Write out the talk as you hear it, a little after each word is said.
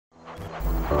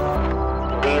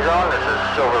D-Zone, this is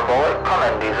Silver Bullet. Come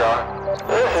in, D-Zone.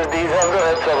 This is D-Zone, go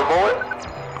ahead, Silver Bullet.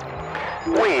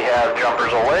 We have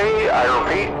jumpers away. I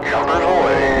repeat, jumpers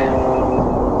away.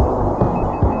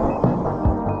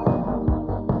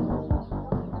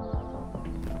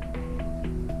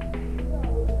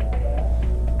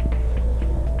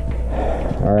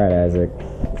 All right, Isaac,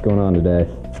 what's going on today?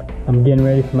 I'm getting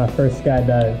ready for my first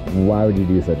skydive. Why would you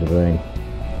do such a thing?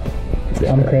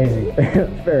 I'm crazy.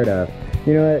 Fair enough.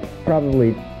 You know what?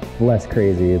 Probably less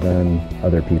crazy than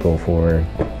other people for,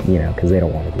 because they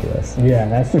don't want to do this. Yeah,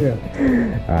 that's true.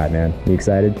 All right, man. You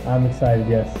excited? I'm excited,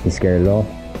 yes. You scared at all?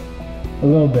 A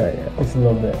little bit, just a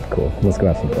little bit. Cool. Let's go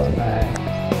have some fun. All right.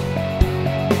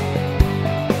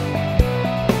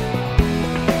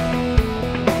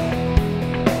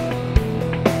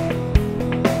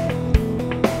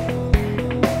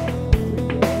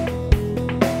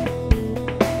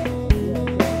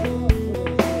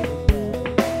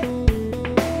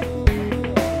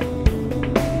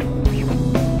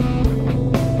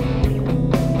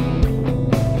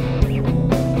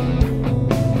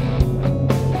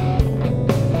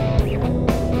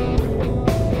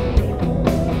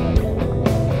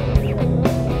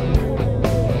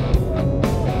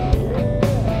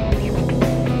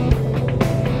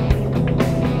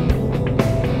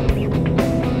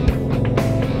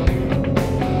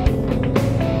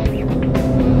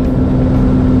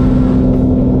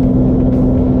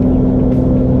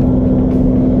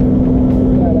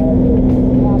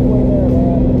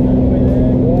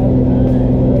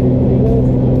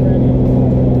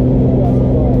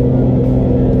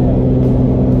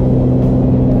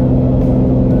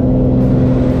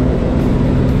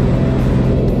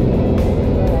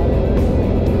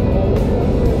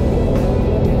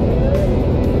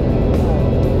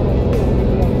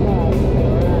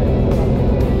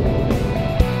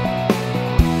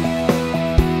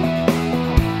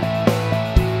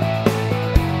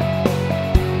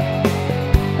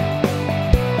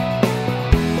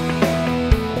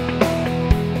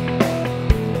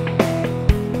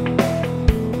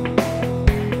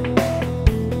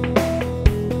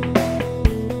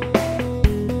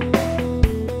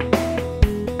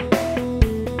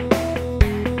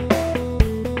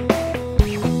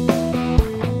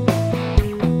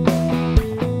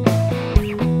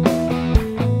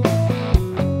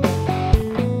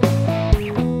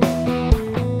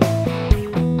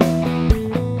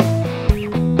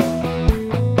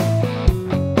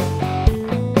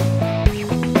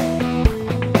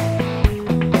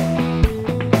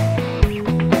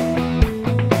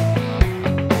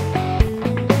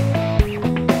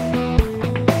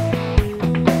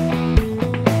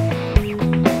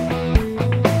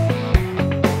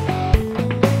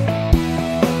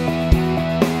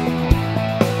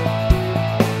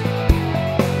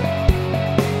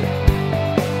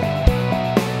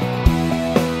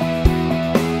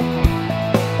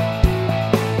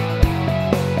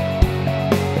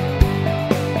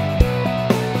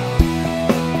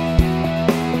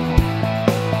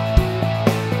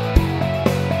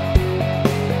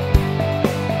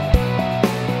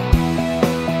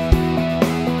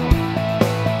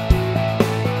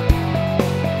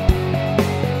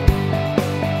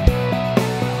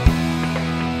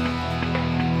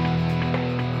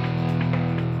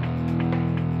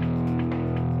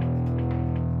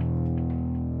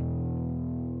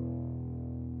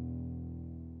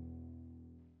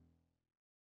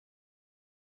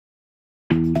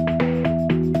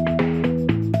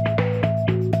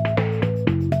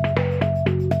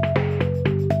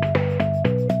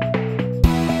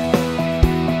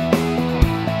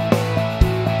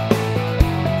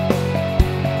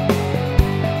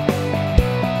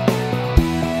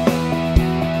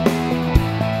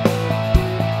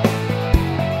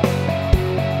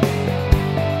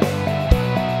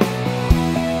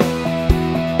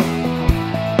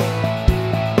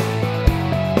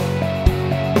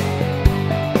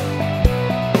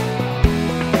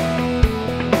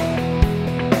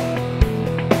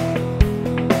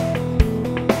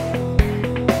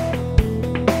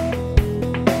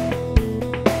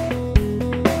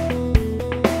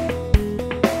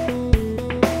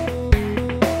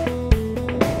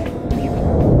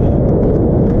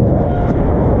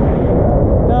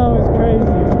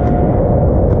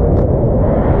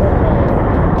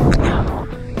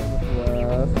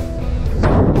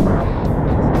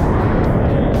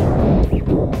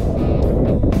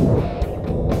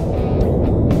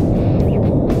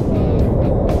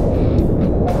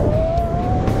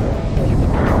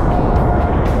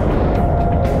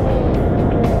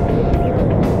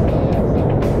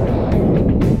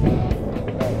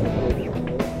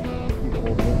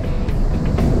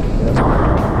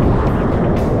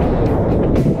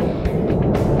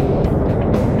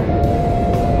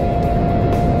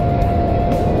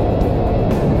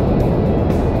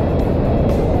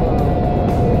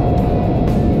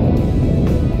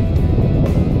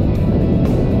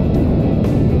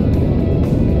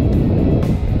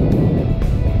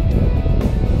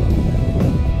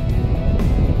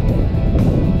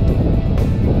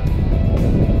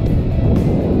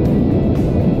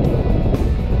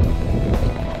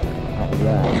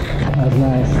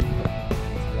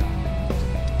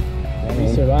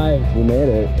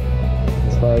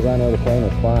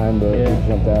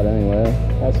 that anyway.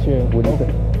 That's true. What do you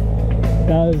think?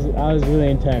 That was really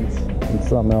intense. It's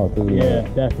something else, isn't Yeah,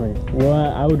 it? definitely. Well,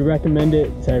 I would recommend it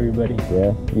to everybody.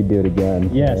 Yeah, you'd do it again.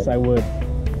 Yes, right? I would.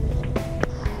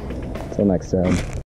 Till next time.